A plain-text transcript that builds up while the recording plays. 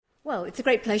Well, it's a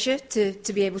great pleasure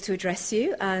to be able to address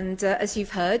you. And as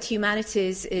you've heard,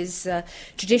 humanities is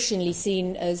traditionally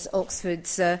seen as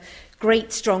Oxford's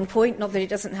great strong point, not that it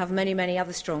doesn't have many, many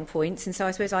other strong points. And so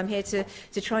I suppose I'm here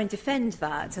to try and defend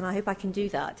that, and I hope I can do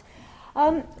that.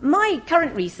 My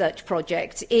current research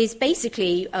project is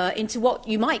basically into what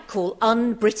you might call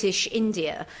un-British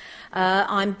India.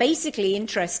 I'm basically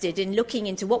interested in looking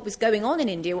into what was going on in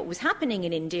India, what was happening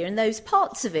in India, and those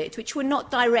parts of it which were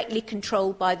not directly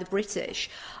controlled by the British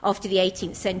after the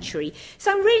 18th century.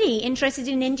 So I'm really interested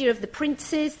in India of the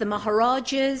princes, the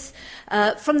Maharajas,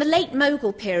 from the late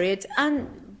Mughal period, and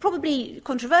probably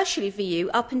controversially for you,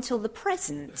 up until the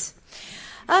present.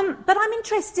 But I'm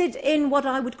interested in what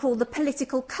I would call the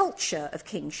political culture of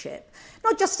kingship,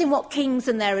 not just in what kings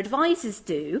and their advisors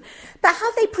do, but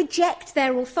how they project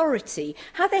their authority,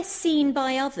 how they're seen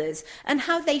by others, and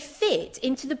how they fit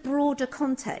into the broader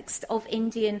context of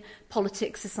Indian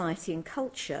politics, society, and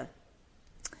culture.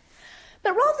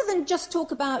 But rather than just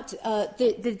talk about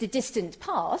the distant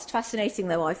past, fascinating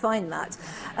though I find that,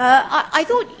 I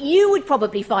thought you would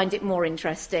probably find it more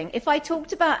interesting if I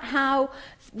talked about how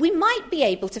we might be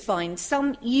able to find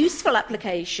some useful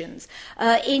applications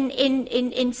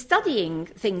in studying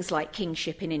things like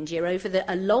kingship in India over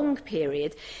a long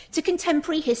period to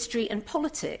contemporary history and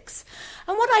politics.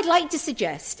 And what I'd like to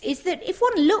suggest is that if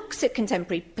one looks at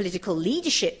contemporary political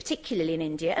leadership, particularly in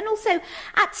India, and also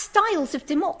at styles of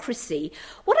democracy,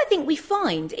 what I think we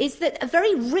find is that a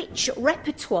very rich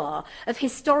repertoire of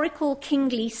historical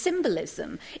kingly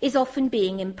symbolism is often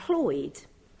being employed.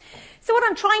 So what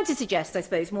I'm trying to suggest, I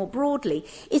suppose, more broadly,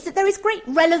 is that there is great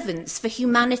relevance for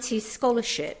humanities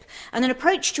scholarship and an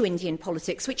approach to Indian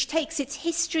politics which takes its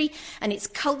history and its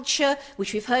culture,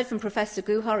 which we've heard from Professor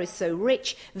Guha is so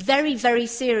rich, very, very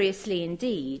seriously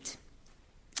indeed.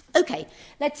 OK,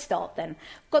 let's start then.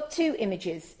 I've got two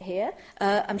images here.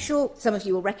 I'm sure some of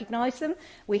you will recognise them.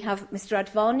 We have Mr.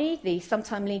 Advani, the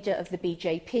sometime leader of the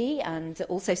BJP and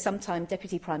also sometime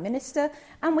Deputy Prime Minister,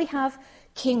 and we have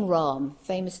King Ram,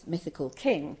 famous mythical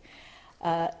king.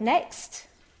 Next,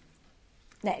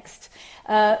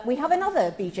 we have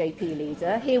another BJP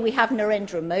leader. Here we have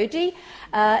Narendra Modi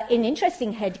in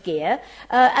interesting headgear.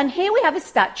 And here we have a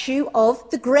statue of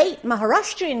the great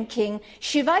Maharashtrian king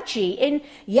Shivaji in,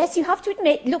 yes, you have to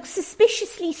admit, looks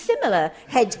suspiciously similar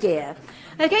headgear.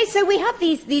 Okay, so we have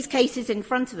these cases in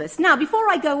front of us. Now, before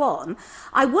I go on,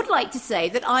 I would like to say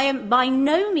that I am by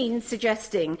no means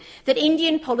suggesting that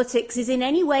Indian politics is in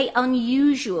any way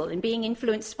unusual in being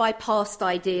influenced by past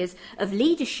ideas of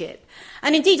leadership.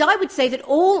 And indeed, I would say that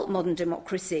all modern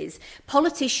democracies,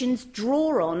 politicians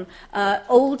draw on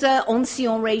older,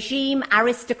 ancien regime,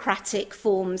 aristocratic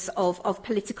forms of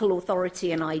political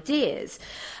authority and ideas.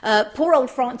 Poor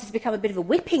old France has become a bit of a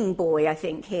whipping boy, I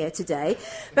think, here today.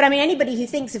 But I mean, anybody who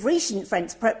thinks of recent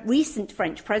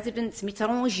French presidents,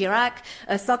 Mitterrand, Chirac,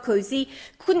 Sarkozy,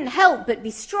 couldn't help but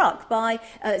be struck by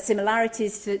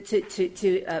similarities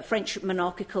to French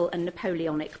monarchical and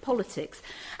Napoleonic politics.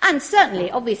 And certainly,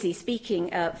 obviously,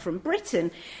 speaking from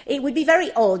Britain, it would be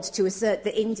very odd to assert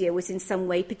that India was in some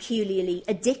way peculiarly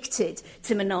addicted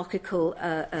to monarchical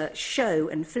show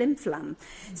and flim-flam.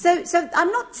 So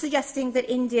I'm not suggesting that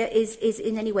India is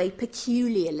in any way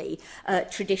peculiarly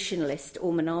traditionalist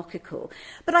or monarchical.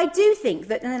 But I do think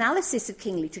that an analysis of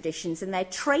kingly traditions and their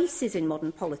traces in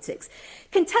modern politics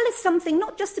can tell us something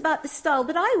not just about the style,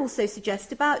 but I also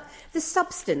suggest about the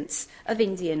substance of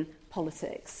Indian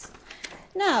politics.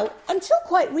 Now, until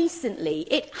quite recently,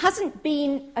 it hasn't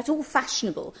been at all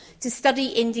fashionable to study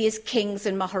India's kings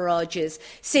and Maharajas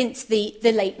since the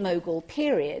late Mughal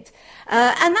period.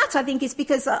 And that, I think, is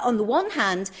because, on the one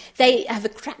hand, they have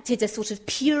attracted a sort of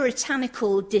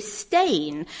puritanical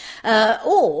disdain,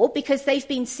 or because they've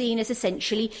been seen as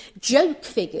essentially joke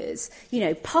figures,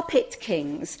 puppet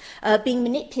kings being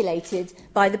manipulated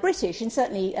by the British. And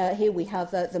certainly here we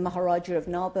have the Maharaja of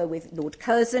Nabha with Lord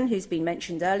Curzon, who's been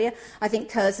mentioned earlier. I think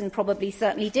Curzon probably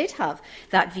certainly did have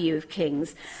that view of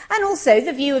kings. And also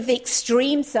the view of the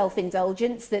extreme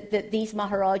self-indulgence that these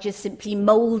Maharajas simply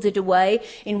moulded away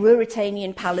in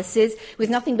Ruritanian palaces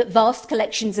with nothing but vast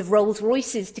collections of Rolls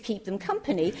Royces to keep them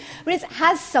company, whereas it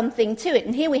has something to it.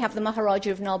 And here we have the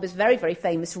Maharaja of Nabha's very, very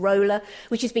famous roller,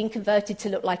 which has been converted to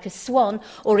look like a swan,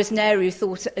 or as Nehru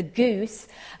thought, a goose.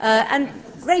 And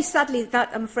very sadly,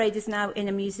 that, I'm afraid, is now in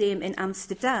a museum in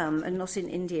Amsterdam and not in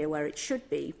India, where it should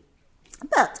be.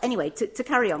 But anyway, to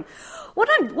carry on, what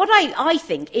I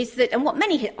think is that, and what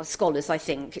many scholars I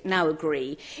think now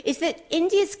agree, is that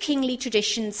India's kingly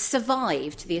traditions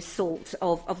survived the assault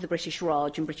of the British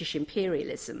Raj and British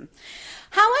imperialism.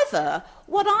 However,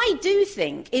 what I do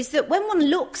think is that when one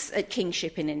looks at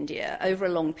kingship in India over a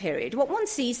long period, what one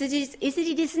sees is that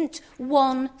it isn't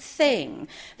one thing.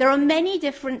 There are many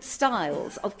different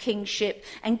styles of kingship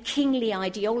and kingly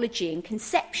ideology and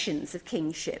conceptions of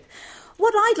kingship.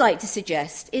 What I'd like to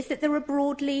suggest is that there are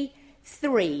broadly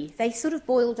three. They sort of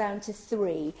boil down to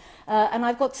three. And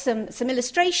I've got some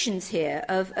illustrations here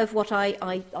of what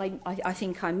I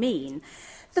think I mean.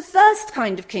 The first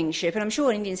kind of kingship, and I'm sure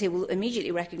Indians here will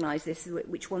immediately recognise this,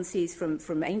 which one sees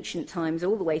from ancient times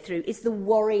all the way through, is the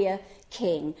warrior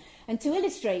king. And to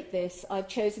illustrate this, I've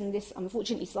chosen this,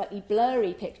 unfortunately, slightly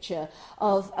blurry picture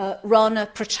of Rana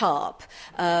Pratap,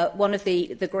 one of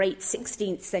the great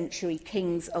 16th century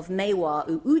kings of Mewar,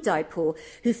 Udaipur,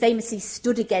 who famously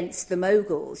stood against the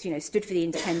Mughals, stood for the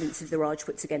independence of the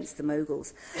Rajputs against the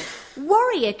Mughals.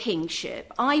 Warrior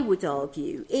kingship, I would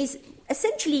argue, is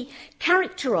essentially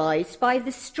characterised by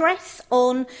the stress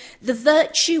on the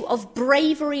virtue of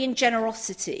bravery and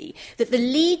generosity, that the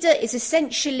leader is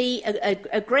essentially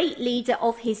a great leader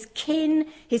of his kin,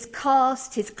 his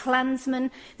caste, his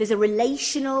clansmen. There's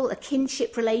a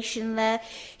kinship relation there.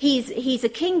 He's a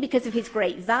king because of his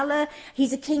great valour.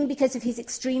 He's a king because of his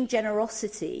extreme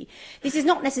generosity. This is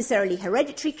not necessarily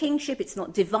hereditary kingship. It's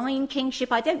not divine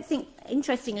kingship. I don't think,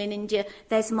 interestingly, in India,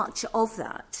 there's much of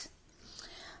that.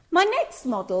 My next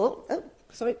model,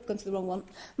 gone to the wrong one.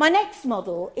 My next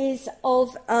model is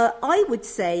of, I would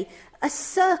say, a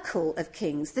circle of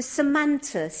kings, the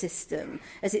Samanta system,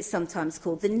 as it's sometimes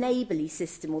called, the neighbourly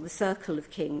system or the circle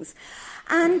of kings.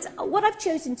 And what I've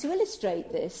chosen to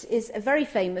illustrate this is a very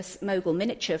famous Mughal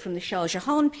miniature from the Shah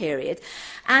Jahan period,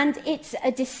 and it's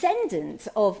a descendant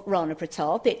of Rana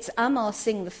Pratap. It's Amar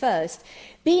Singh I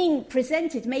being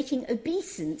presented, making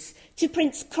obeisance to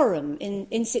Prince Khurram in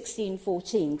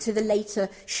 1614, to the later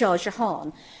Shah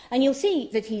Jahan. And you'll see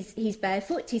that he's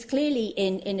barefoot. He's clearly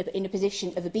in a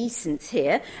position of obeisance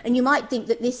here, and you might think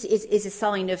that this is a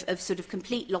sign of sort of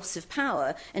complete loss of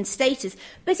power and status,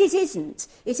 but it isn't.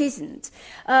 It isn't.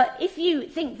 If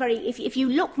you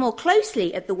look more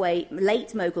closely at the way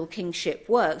late Mughal kingship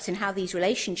worked and how these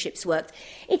relationships worked,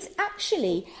 it's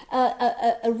actually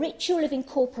a ritual of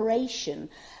incorporation.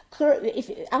 If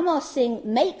Amar Singh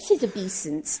makes his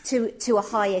obeisance to a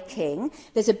higher king,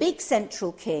 there's a big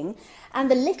central king, and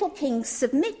the little kings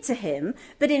submit to him,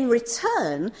 but in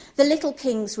return, the little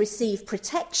kings receive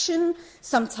protection,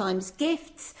 sometimes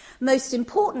gifts, most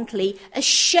importantly, a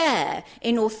share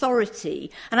in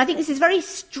authority. And I think this is a very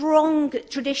strong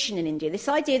tradition in India, this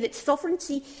idea that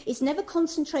sovereignty is never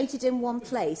concentrated in one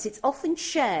place. It's often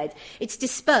shared, it's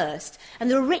dispersed, and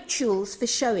there are rituals for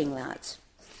showing that.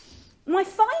 My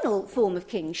final form of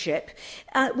kingship,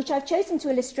 which I've chosen to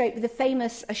illustrate with the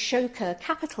famous Ashoka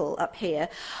capital up here,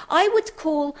 I would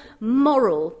call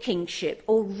moral kingship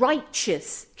or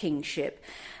righteous kingship.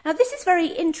 Now, this is very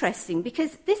interesting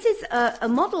because this is a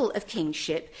model of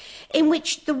kingship in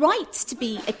which the right to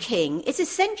be a king is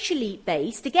essentially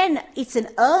based, again, it's an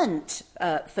earned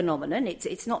phenomenon,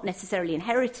 it's not necessarily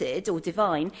inherited or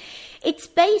divine, it's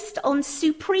based on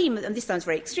supreme, and this sounds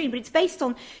very extreme, but it's based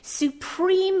on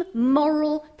supreme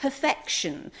moral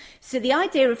perfection. So the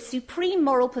idea of supreme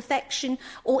moral perfection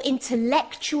or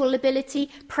intellectual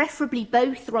ability, preferably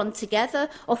both run together,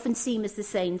 often seem as the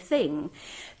same thing.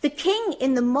 The king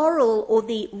in the moral or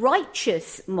the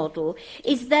righteous model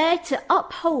is there to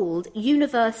uphold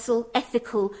universal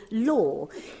ethical law.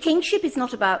 Kingship is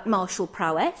not about martial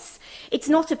prowess. It's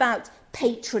not about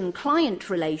patron-client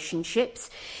relationships.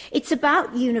 It's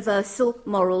about universal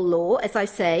moral law, as I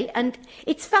say, and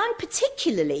it's found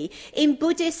particularly in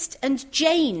Buddhist and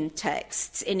Jain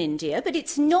texts in India, but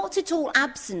it's not at all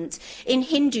absent in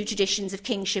Hindu traditions of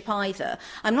kingship either.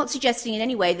 I'm not suggesting in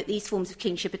any way that these forms of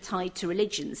kingship are tied to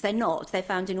religions. They're not. They're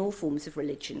found in all forms of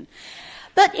religion.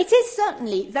 But it is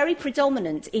certainly very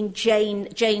predominant in Jain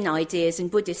ideas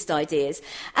and Buddhist ideas.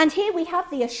 And here we have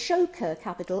the Ashoka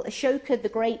capital, Ashoka, the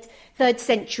great 3rd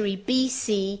century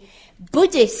BC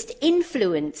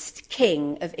Buddhist-influenced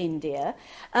king of India,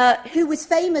 who was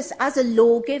famous as a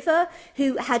lawgiver,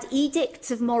 who had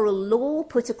edicts of moral law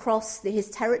put across his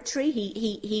territory.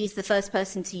 He's the first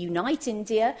person to unite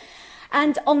India.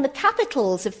 And on the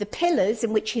capitals of the pillars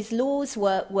in which his laws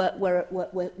were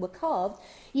carved,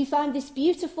 you found this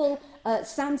beautiful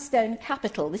sandstone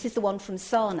capital. This is the one from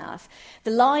Sarnath.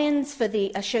 The lions for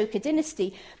the Ashoka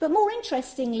dynasty, but more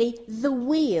interestingly, the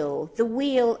wheel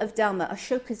of Dhamma,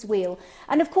 Ashoka's wheel.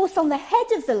 And of course, on the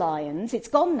head of the lions, it's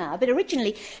gone now, but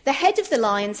originally the head of the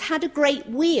lions had a great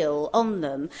wheel on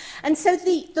them. And so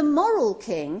the moral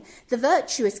king, the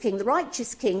virtuous king, the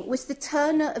righteous king, was the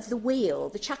turner of the wheel,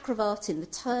 the Chakravartin, the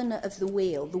turner of the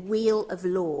wheel of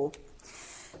law.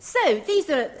 So these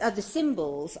are the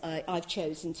symbols I've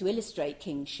chosen to illustrate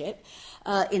kingship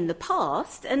in the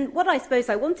past. And what I suppose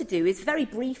I want to do is very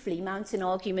briefly mount an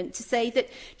argument to say that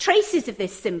traces of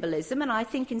this symbolism, and I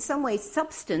think in some ways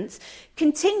substance,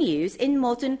 continues in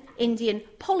modern Indian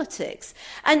politics.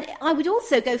 And I would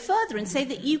also go further and say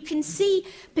that you can see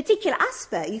particular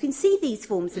aspects, you can see these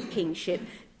forms of kingship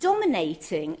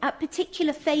dominating at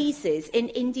particular phases in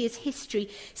India's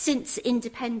history since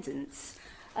independence.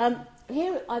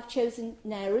 Here I've chosen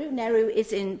Nehru. Nehru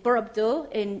is in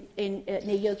Borobudur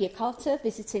near Yogyakarta,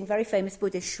 visiting a very famous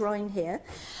Buddhist shrine here.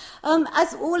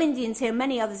 As all Indians here,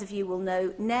 many others of you will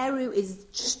know, Nehru is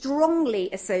strongly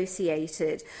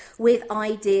associated with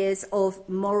ideas of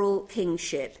moral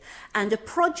kingship and a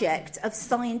project of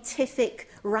scientific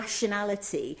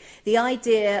rationality, the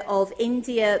idea of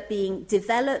India being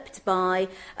developed by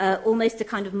almost a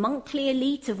kind of monkly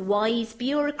elite of wise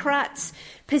bureaucrats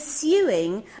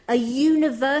pursuing a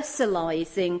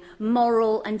universalizing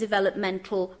moral and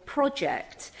developmental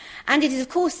project. And it is, of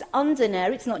course, under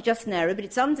Nehru, it's not just Nehru, but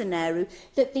it's under Nehru,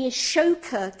 that the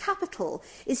Ashoka capital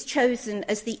is chosen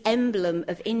as the emblem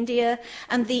of India,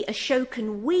 and the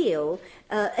Ashokan wheel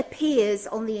appears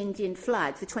on the Indian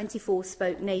flag. The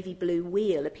 24-spoke navy blue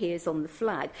wheel appears on the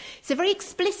flag. So very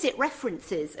explicit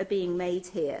references are being made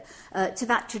here to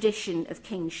that tradition of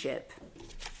kingship.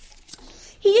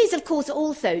 He is, of course,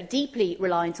 also deeply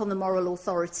reliant on the moral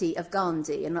authority of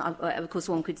Gandhi. And, of course,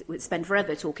 one could spend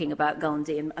forever talking about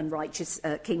Gandhi and righteous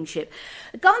kingship.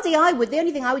 Gandhi, the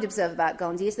only thing I would observe about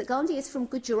Gandhi is that Gandhi is from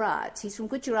Gujarat. He's from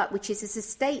Gujarat, which is a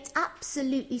state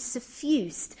absolutely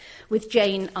suffused with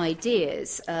Jain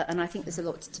ideas. And I think there's a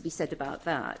lot to be said about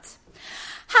that.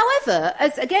 However,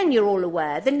 as again you're all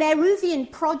aware, the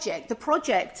Nehruvian project, the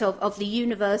project of the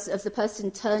universe, of the person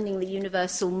turning the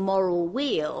universal moral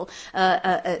wheel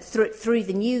through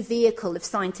the new vehicle of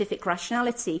scientific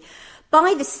rationality,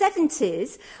 by the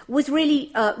 70s was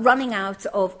really running out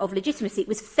of legitimacy. It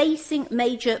was facing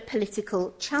major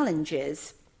political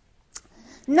challenges.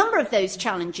 A number of those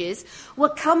challenges were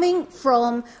coming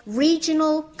from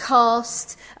regional,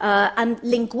 caste, and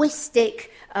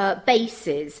linguistic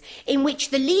bases, in which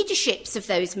the leaderships of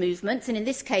those movements, and in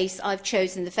this case I've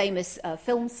chosen the famous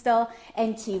film star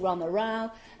N.T. Rama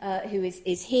Rao, who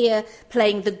is here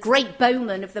playing the great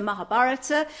bowman of the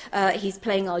Mahabharata. He's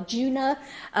playing Arjuna.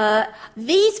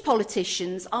 These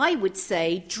politicians, I would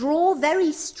say, draw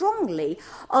very strongly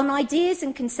on ideas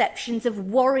and conceptions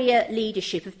of warrior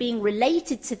leadership, of being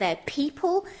related to their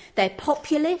people, their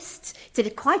populists, to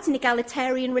quite an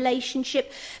egalitarian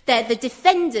relationship. They're the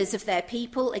defenders of their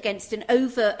people against an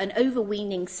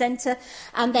overweening centre,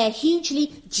 and they're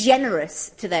hugely generous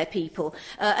to their people.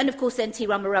 And of course, N.T.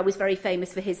 Rama Rao was very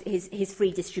famous for his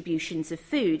free distributions of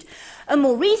food. A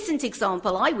more recent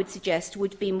example, I would suggest,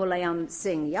 would be Mulayam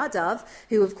Singh Yadav,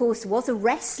 who, of course, was a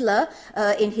wrestler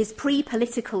in his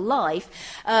pre-political life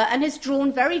and has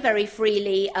drawn very, very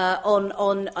freely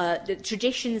on the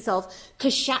traditions of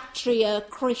Kshatriya,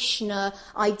 Krishna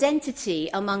identity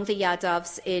among the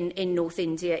Yadavs in North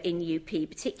India, in UP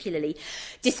particularly.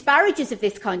 Disparagers of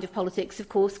this kind of politics, of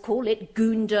course, call it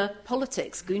Gunda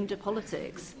politics.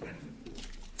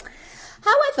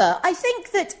 However, I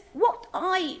think that what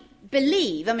I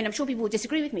believe, I mean, I'm sure people will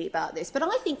disagree with me about this, but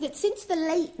I think that since the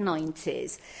late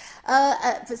 90s,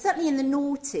 certainly in the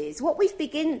noughties, what we've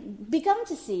begun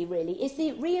to see, really, is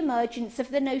the re-emergence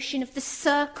of the notion of the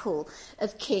circle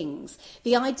of kings,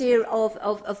 the idea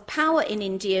of power in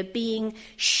India being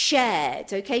shared,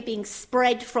 being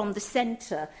spread from the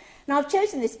centre. Now, I've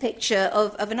chosen this picture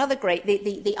of another great,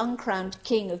 the uncrowned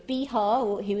king of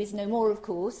Bihar, who is no more, of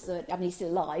course. I mean, he's still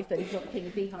alive, but he's not the king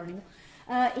of Bihar anymore.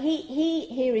 He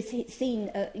here is seen,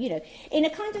 in a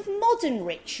kind of modern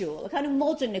ritual, a kind of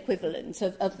modern equivalent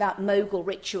of that Mughal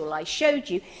ritual I showed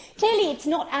you. Clearly, it's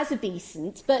not as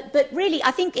obeisant, but really,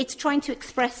 I think it's trying to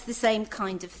express the same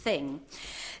kind of thing.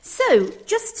 So,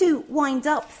 just to wind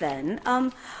up then,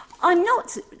 I'm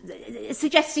not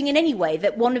suggesting in any way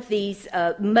that one of these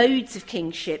modes of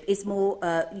kingship is more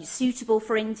suitable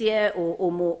for India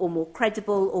or more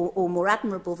credible or more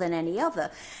admirable than any other.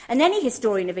 And any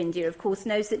historian of India, of course,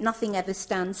 knows that nothing ever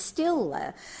stands still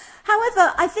there.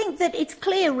 However, I think that it's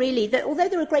clear, really, that although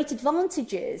there are great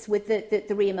advantages with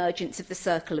the re-emergence of the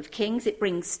Circle of Kings, it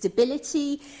brings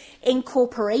stability,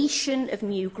 incorporation of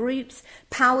new groups,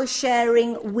 power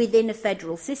sharing within a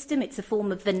federal system. It's a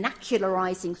form of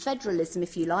vernacularising federalism,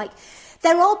 if you like.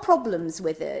 There are problems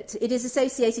with it. It is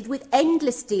associated with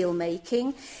endless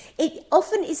deal-making. It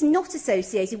often is not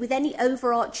associated with any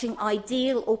overarching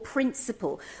ideal or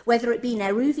principle, whether it be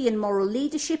Nehruvian moral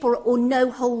leadership or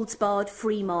no-holds-barred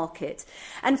free market.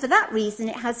 And for that reason,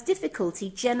 it has difficulty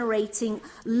generating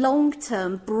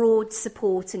long-term broad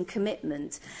support and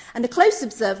commitment. And a close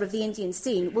observer of the Indian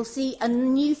scene will see a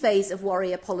new phase of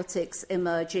warrior politics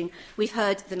emerging. We've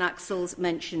heard the Naxals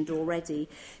mentioned already.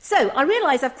 So I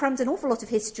realise I've crammed an awful lot of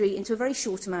history into a very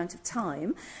short amount of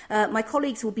time. My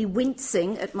colleagues will be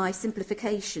wincing at my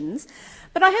simplifications,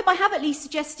 but I hope I have at least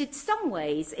suggested some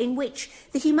ways in which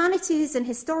the humanities and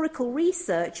historical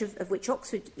research, of which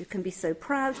Oxford can be so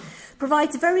proud,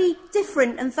 provides a very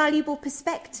different and valuable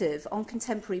perspective on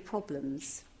contemporary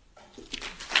problems.